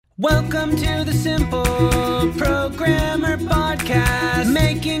Welcome to the Simple Programmer Podcast,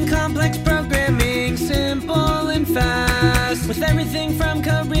 making complex programming simple and fast, with everything from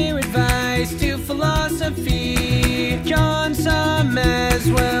career advice to philosophy. John Summers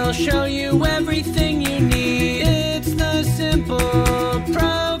will show you everything you need. It's the Simple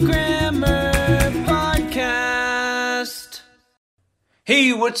Programmer Podcast.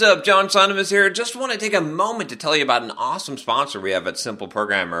 Hey, what's up? John Sonnemus here. Just want to take a moment to tell you about an awesome sponsor we have at Simple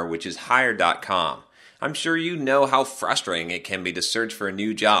Programmer, which is Hired.com. I'm sure you know how frustrating it can be to search for a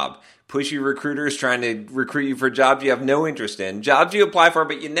new job. Pushy recruiters trying to recruit you for jobs you have no interest in, jobs you apply for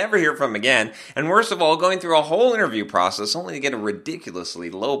but you never hear from again, and worst of all, going through a whole interview process only to get a ridiculously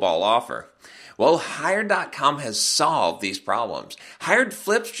lowball offer. Well, Hired.com has solved these problems. Hired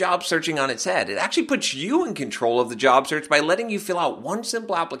flips job searching on its head. It actually puts you in control of the job search by letting you fill out one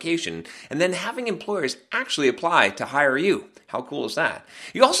simple application and then having employers actually apply to hire you. How cool is that?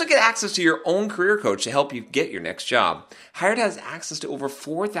 You also get access to your own career coach to help you get your next job. Hired has access to over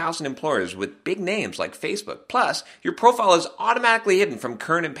 4,000 employers with big names like Facebook. Plus, your profile is automatically hidden from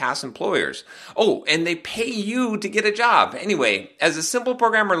current and past employers. Oh, and they pay you to get a job. Anyway, as a Simple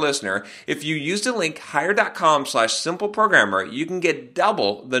Programmer listener, if you use the link hired.com/simpleprogrammer, you can get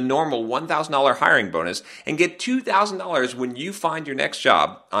double the normal $1,000 hiring bonus and get $2,000 when you find your next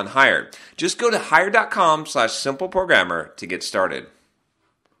job on Hired. Just go to hired.com/simpleprogrammer to get started.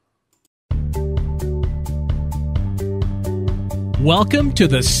 Welcome to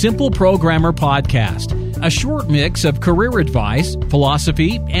the Simple Programmer Podcast, a short mix of career advice,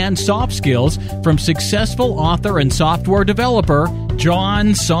 philosophy, and soft skills from successful author and software developer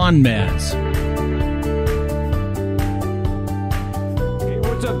John Sonmez. Hey,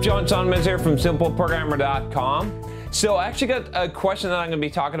 what's up? John Sonmez here from SimpleProgrammer.com. So I actually got a question that I'm going to be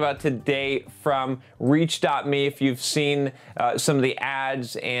talking about today from Reach.me. If you've seen some of the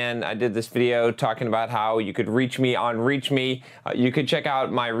ads, and I did this video talking about how you could reach me on ReachMe, you could check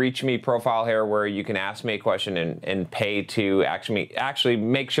out my ReachMe profile here where you can ask me a question and pay to actually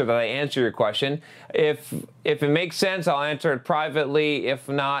make sure that I answer your question. If it makes sense, I'll answer it privately. If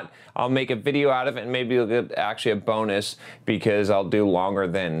not, I'll make a video out of it, and maybe you'll get actually a bonus because I'll do longer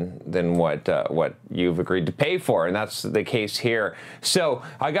than what you've agreed to pay for, and that's the case here. So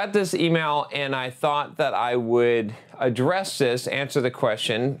I got this email, and I thought that I would address this, answer the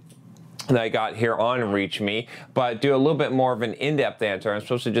question that I got here on ReachMe, but do a little bit more of an in-depth answer. I'm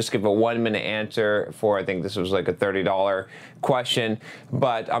supposed to just give a 1-minute answer for, I think this was like a $30 question,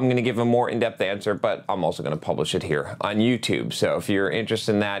 but I'm going to give a more in-depth answer, but I'm also going to publish it here on YouTube. So if you're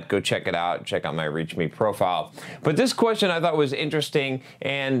interested in that, go check it out. Check out my ReachMe profile. But this question I thought was interesting,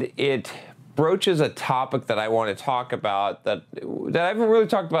 and it broaches a topic that I want to talk about that I haven't really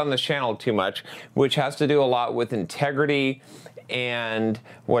talked about on this channel too much, which has to do a lot with integrity and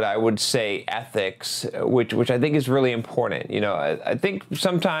what I would say ethics, which I think is really important. You know, I think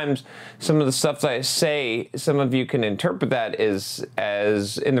sometimes some of the stuff that I say, some of you can interpret that as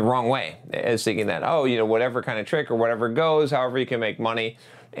in the wrong way, as thinking that, oh, you know, whatever kind of trick or whatever goes, however you can make money,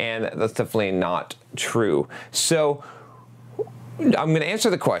 and that's definitely not true. So I'm going to answer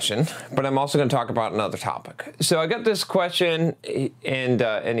the question, but I'm also going to talk about another topic. So I got this question,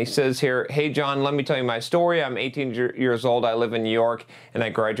 and he says here, "Hey John, let me tell you my story. I'm 18 years old. I live in New York, and I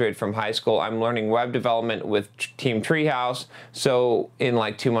graduated from high school. I'm learning web development with Team Treehouse. So in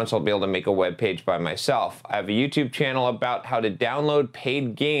like 2 months, I'll be able to make a web page by myself. I have a YouTube channel about how to download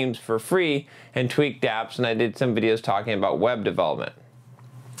paid games for free and tweak apps, and I did some videos talking about web development."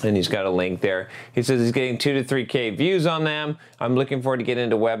 And he's got a link there. He says he's getting 2 to 3K views on them. I'm looking forward to get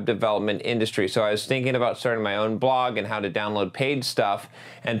into web development industry. So I was thinking about starting my own blog and how to download paid stuff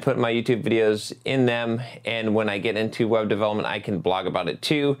and put my YouTube videos in them. And when I get into web development, I can blog about it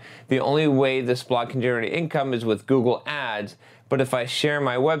too. The only way this blog can generate income is with Google Ads. But if I share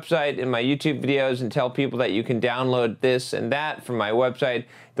my website and my YouTube videos and tell people that you can download this and that from my website,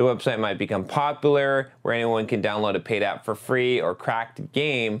 the website might become popular where anyone can download a paid app for free or cracked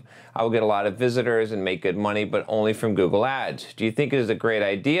game. I will get a lot of visitors and make good money, but only from Google Ads. Do you think it is a great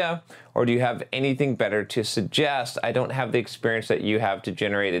idea, or do you have anything better to suggest? I don't have the experience that you have to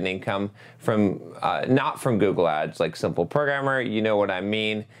generate an income from, not from Google Ads, like Simple Programmer. You know what I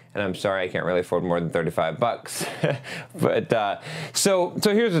mean. And I'm sorry, I can't really afford more than $35. But so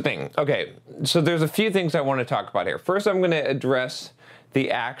here's the thing. Okay, so there's a few things I want to talk about here. First, I'm going to address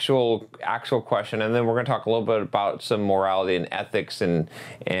the actual question, and then we're going to talk a little bit about some morality and ethics, and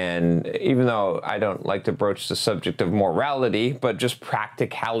even though I don't like to broach the subject of morality, but just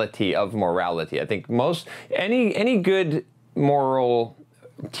practicality of morality. I think any good moral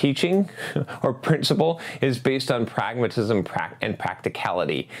teaching or principle is based on pragmatism and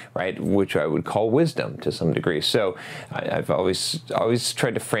practicality, right? Which I would call wisdom to some degree. So I've always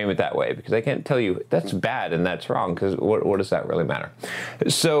tried to frame it that way, because I can't tell you that's bad and that's wrong, because what does that really matter?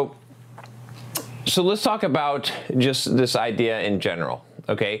 So let's talk about just this idea in general,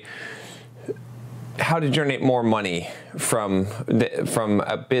 okay? How to generate more money from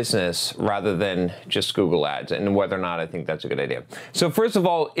a business rather than just Google Ads, and whether or not I think that's a good idea. So first of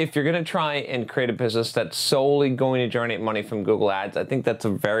all, if you're going to try and create a business that's solely going to generate money from Google Ads, I think that's a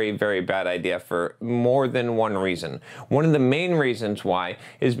very, very bad idea for more than one reason. One of the main reasons why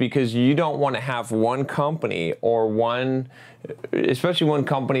is because you don't want to have one company, or especially one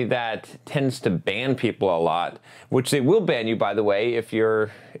company that tends to ban people a lot, which they will ban you, by the way, if you're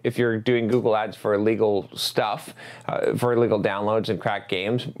doing Google Ads for illegal stuff, for illegal downloads and cracked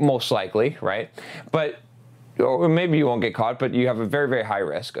games, most likely, right? Or maybe you won't get caught, but you have a very, very high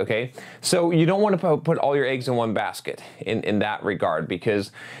risk, okay? So you don't want to put all your eggs in one basket in that regard,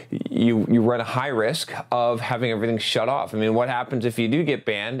 because you run a high risk of having everything shut off. I mean, what happens if you do get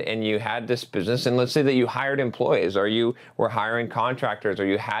banned and you had this business, and let's say that you hired employees, or you were hiring contractors, or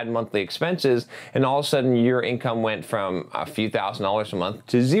you had monthly expenses, and all of a sudden your income went from a few $1,000s a month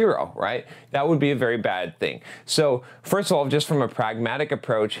to zero, right? That would be a very bad thing. So first of all, just from a pragmatic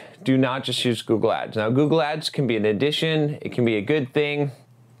approach, do not just use Google Ads. Now, Google Ads can be an addition, it can be a good thing.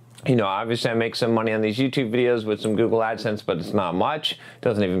 You know, obviously I make some money on these YouTube videos with some Google AdSense, but it's not much. It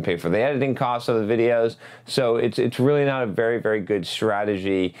doesn't even pay for the editing costs of the videos. So it's really not a very, very good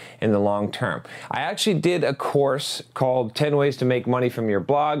strategy in the long term. I actually did a course called 10 Ways to Make Money from Your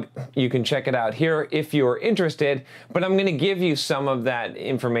Blog. You can check it out here if you're interested, but I'm gonna give you some of that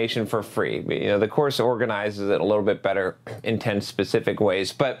information for free. You know, the course organizes it a little bit better in 10 specific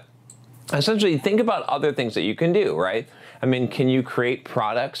ways, but essentially think about other things that you can do, right? I mean, can you create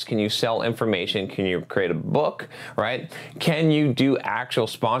products? Can you sell information? Can you create a book, right? Can you do actual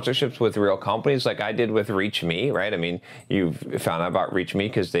sponsorships with real companies like I did with ReachMe, right? I mean, you found out about ReachMe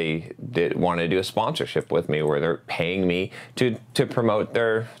because they want to do a sponsorship with me where they're paying me to promote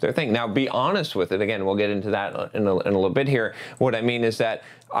their thing. Now, be honest with it. Again, we'll get into that in a little bit here. What I mean is that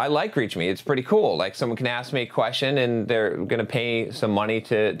I like ReachMe. It's pretty cool. Like, someone can ask me a question and they're going to pay some money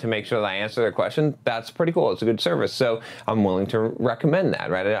to make sure that I answer their question. That's pretty cool. It's a good service. So I'm willing to recommend that,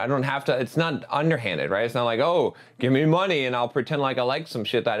 right? I don't have to, it's not underhanded, right? It's not like, oh, give me money and I'll pretend like I like some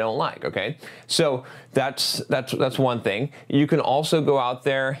shit that I don't like, okay? So that's one thing. You can also go out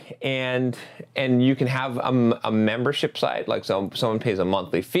there and you can have a membership site, like someone pays a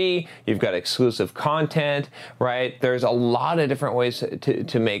monthly fee, you've got exclusive content, right? There's a lot of different ways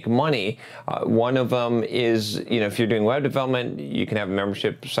to make money. One of them is, you know, if you're doing web development, you can have a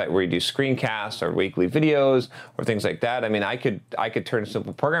membership site where you do screencasts or weekly videos or things like that. I mean, I could turn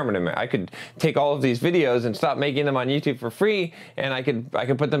Simple Programmer to, I could take all of these videos and stop making them on YouTube for free, and I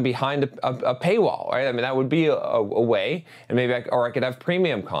could put them behind a paywall, right? I mean, that would be a way, and maybe I could have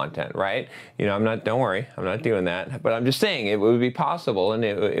premium content, right? You know, don't worry, I'm not doing that, but I'm just saying it would be possible, and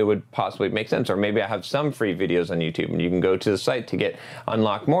it would possibly make sense. Or maybe I have some free videos on YouTube and you can go to the site to get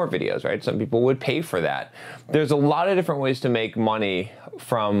unlock more videos, right? Some people would pay for that. There's a lot of different ways to make money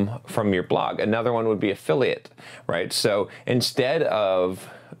from your blog. Another one would be affiliate, right? So instead of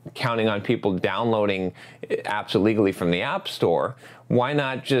counting on people downloading apps illegally from the App Store, why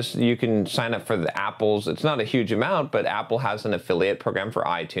not just, you can sign up for the Apple's, it's not a huge amount, but Apple has an affiliate program for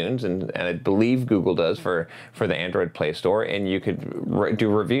iTunes, and I believe Google does for the Android Play Store, and you could do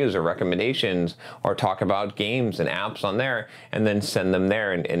reviews or recommendations or talk about games and apps on there and then send them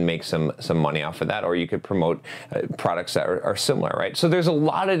there and make some money off of that. Or you could promote products that are similar, right? So there's a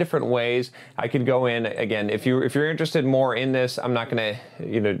lot of different ways. I could go in, again, if you're interested more in this, I'm not gonna,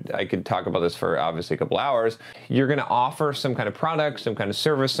 you know, I could talk about this for obviously a couple hours. You're gonna offer some kind of product, some kind of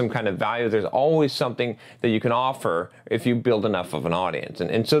service, some kind of value. There's always something that you can offer if you build enough of an audience.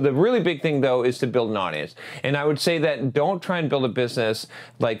 And so the really big thing, though, is to build an audience. And I would say that don't try and build a business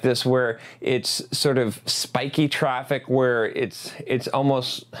like this where it's sort of spiky traffic, where it's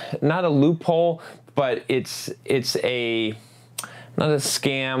almost not a loophole, but it's not a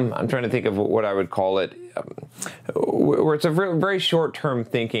scam. I'm trying to think of what I would call it. Where it's a very short-term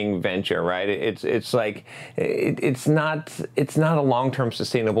thinking venture, right? It's like it's not a long-term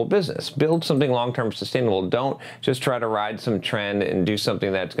sustainable business. Build something long-term sustainable. Don't just try to ride some trend and do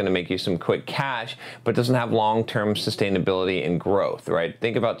something that's going to make you some quick cash, but doesn't have long-term sustainability and growth, right?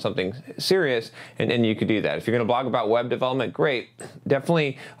 Think about something serious, and you could do that. If you're going to blog about web development, great.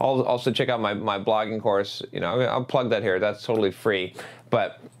 Definitely also check out my blogging course. You know, I'll plug that here. That's totally free,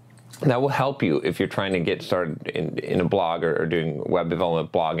 but that will help you if you're trying to get started in a blog or doing web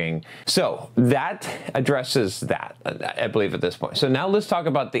development blogging. So that addresses that, I believe, at this point. So now let's talk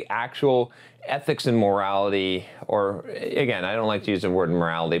about the actual ethics and morality, or again, I don't like to use the word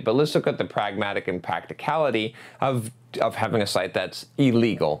morality, but let's look at the pragmatic and practicality of having a site that's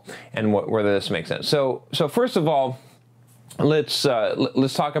illegal and whether this makes sense. So first of all, let's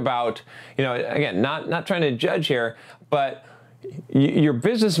talk about, again, not trying to judge here, but your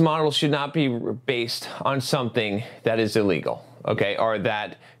business model should not be based on something that is illegal, okay, or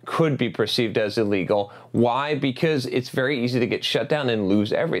that could be perceived as illegal. Why? Because it's very easy to get shut down and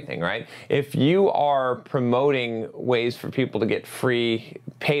lose everything, right? If you are promoting ways for people to get free,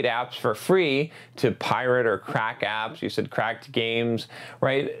 paid apps for free, to pirate or crack apps, you said cracked games,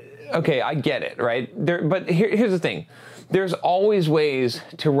 right? Okay, I get it, right? But here's the thing. There's always ways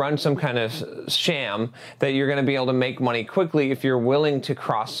to run some kind of sham that you're going to be able to make money quickly if you're willing to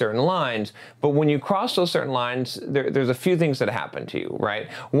cross certain lines. But when you cross those certain lines, there's a few things that happen to you, right?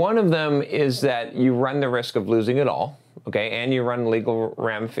 One of them is that you run the risk of losing it all. Okay, and you run legal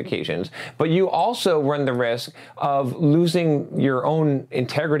ramifications, but you also run the risk of losing your own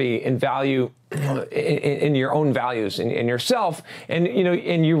integrity and value in your own values in yourself, and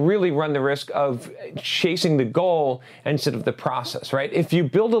you really run the risk of chasing the goal instead of the process, right? If you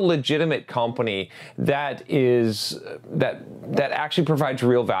build a legitimate company that actually provides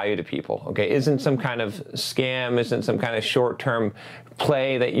real value to people, okay, isn't some kind of scam, isn't some kind of short-term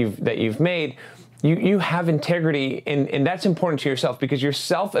play that you've made. You have integrity, and that's important to yourself, because your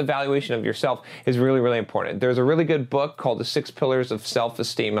self-evaluation of yourself is really, really important. There's a really good book called The 6 Pillars of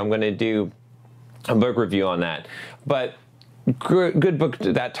Self-Esteem. I'm going to do a book review on that. But good book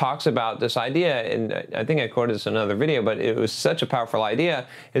that talks about this idea, and I think I quoted this in another video, but it was such a powerful idea,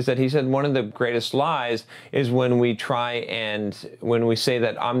 is that he said one of the greatest lies is when we when we say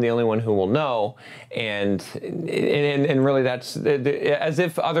that I'm the only one who will know, and really that's as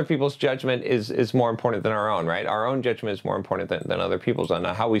if other people's judgment is more important than our own, right? Our own judgment is more important than other people's on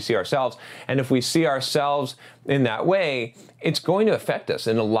how we see ourselves. And if we see ourselves in that way, it's going to affect us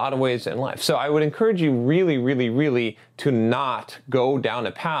in a lot of ways in life. So I would encourage you really, really, really to not go down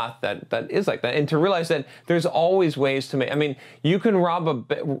a path that is like that, and to realize that there's always ways to make. I mean, you can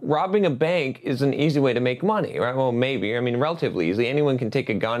robbing a bank is an easy way to make money, right? Well, maybe. I mean, relatively easy. Anyone can take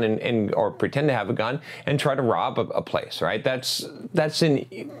a gun and or pretend to have a gun and try to rob a place, right? That's an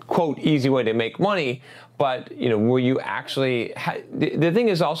quote easy way to make money. But will you actually? The thing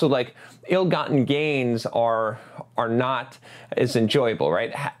is also, like, ill-gotten gains are not as enjoyable,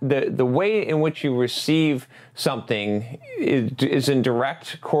 right? The way in which you receive something is in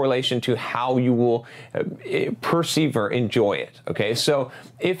direct correlation to how you will perceive or enjoy it. Okay, so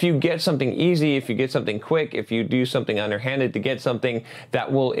if you get something easy, if you get something quick, if you do something underhanded to get something,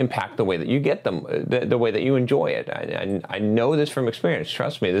 that will impact the way that you get them, the way that you enjoy it. I know this from experience.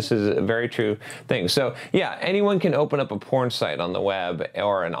 Trust me, this is a very true thing. So yeah, anyone can open up a porn site on the web,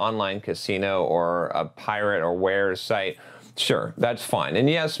 or an online casino, or a pirate or wares site. Sure, that's fine. And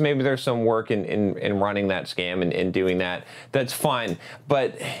yes, maybe there's some work in running that scam and doing that. That's fine.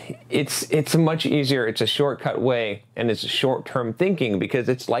 But it's much easier. It's a shortcut way, and it's a short-term thinking, because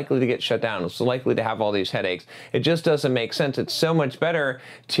it's likely to get shut down. It's likely to have all these headaches. It just doesn't make sense. It's so much better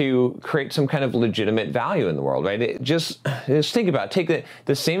to create some kind of legitimate value in the world, right? Just think about it. Take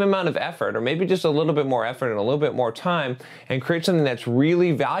the same amount of effort, or maybe just a little bit more effort and a little bit more time, and create something that's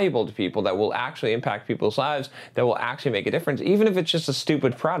really valuable to people, that will actually impact people's lives, that will actually make a difference. Even if it's just a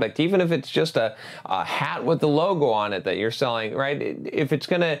stupid product, even if it's just a hat with the logo on it that you're selling, right? If it's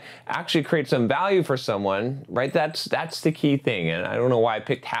going to actually create some value for someone, right? That's the key thing. And I don't know why I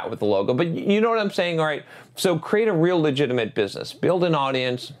picked hat with the logo, but you know what I'm saying, all right? So create a real legitimate business, build an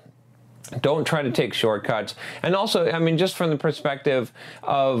audience. Don't try to take shortcuts. And also, I mean, just from the perspective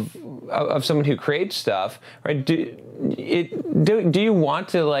of someone who creates stuff, right? Do you want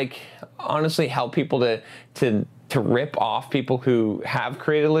to, like, honestly help people to rip off people who have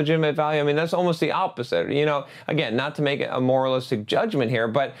created legitimate value? I mean, that's almost the opposite. Again, not to make a moralistic judgment here,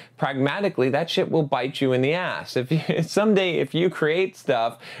 but pragmatically, that shit will bite you in the ass. Someday, if you create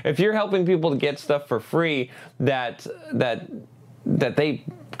stuff, if you're helping people to get stuff for free that they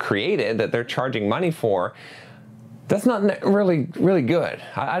created, that they're charging money for, that's not really good.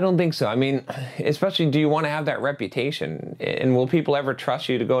 I don't think so. I mean, especially, do you want to have that reputation? And will people ever trust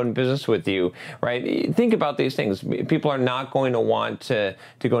you to go in business with you, right? Think about these things. People are not going to want to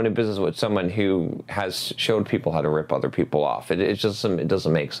go into business with someone who has showed people how to rip other people off. It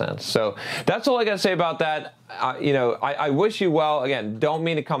doesn't make sense. So that's all I got to say about that. I wish you well. Again, don't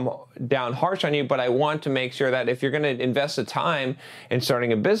mean to come down harsh on you, but I want to make sure that if you're going to invest the time in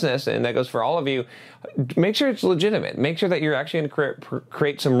starting a business, and that goes for all of you, make sure it's legitimate. Make sure that you're actually going to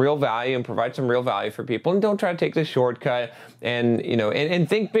create some real value and provide some real value for people, and don't try to take the shortcut. And and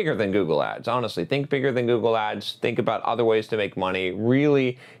think bigger than Google Ads. Honestly, think bigger than Google Ads. Think about other ways to make money.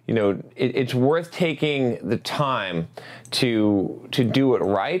 Really, it's worth taking the time to do it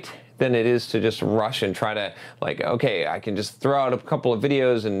right than it is to just rush and try to okay, I can just throw out a couple of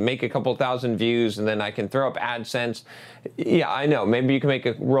videos and make a couple thousand views, and then I can throw up AdSense. Yeah, I know, maybe you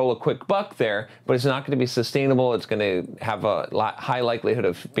can roll a quick buck there, but it's not going to be sustainable. It's going to have a high likelihood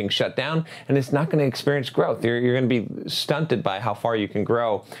of being shut down, and it's not going to experience growth. You're going to be stunted by how far you can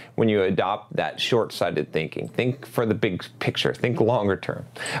grow when you adopt that short-sighted thinking. Think for the big picture. Think longer term.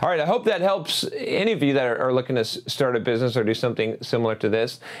 All right, I hope that helps any of you that are looking to start a business or do something similar to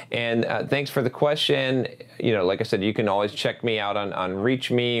this. And thanks for the question. Like I said, you can always check me out on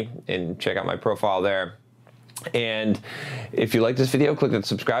ReachMe and check out my profile there. And if you like this video, click the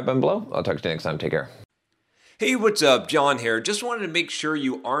subscribe button below. I'll talk to you next time. Take care. Hey, what's up? John here. Just wanted to make sure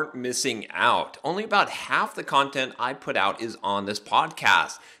you aren't missing out. Only about half the content I put out is on this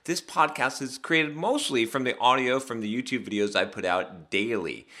podcast. This podcast is created mostly from the audio from the YouTube videos I put out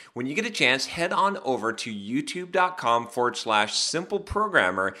daily. When you get a chance, head on over to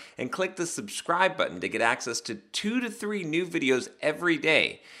youtube.com/simpleprogrammer and click the subscribe button to get access to 2 to 3 new videos every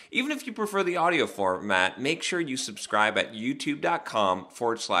day. Even if you prefer the audio format, make sure you subscribe at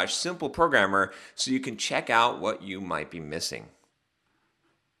youtube.com/simpleprogrammer so you can check out what you might be missing.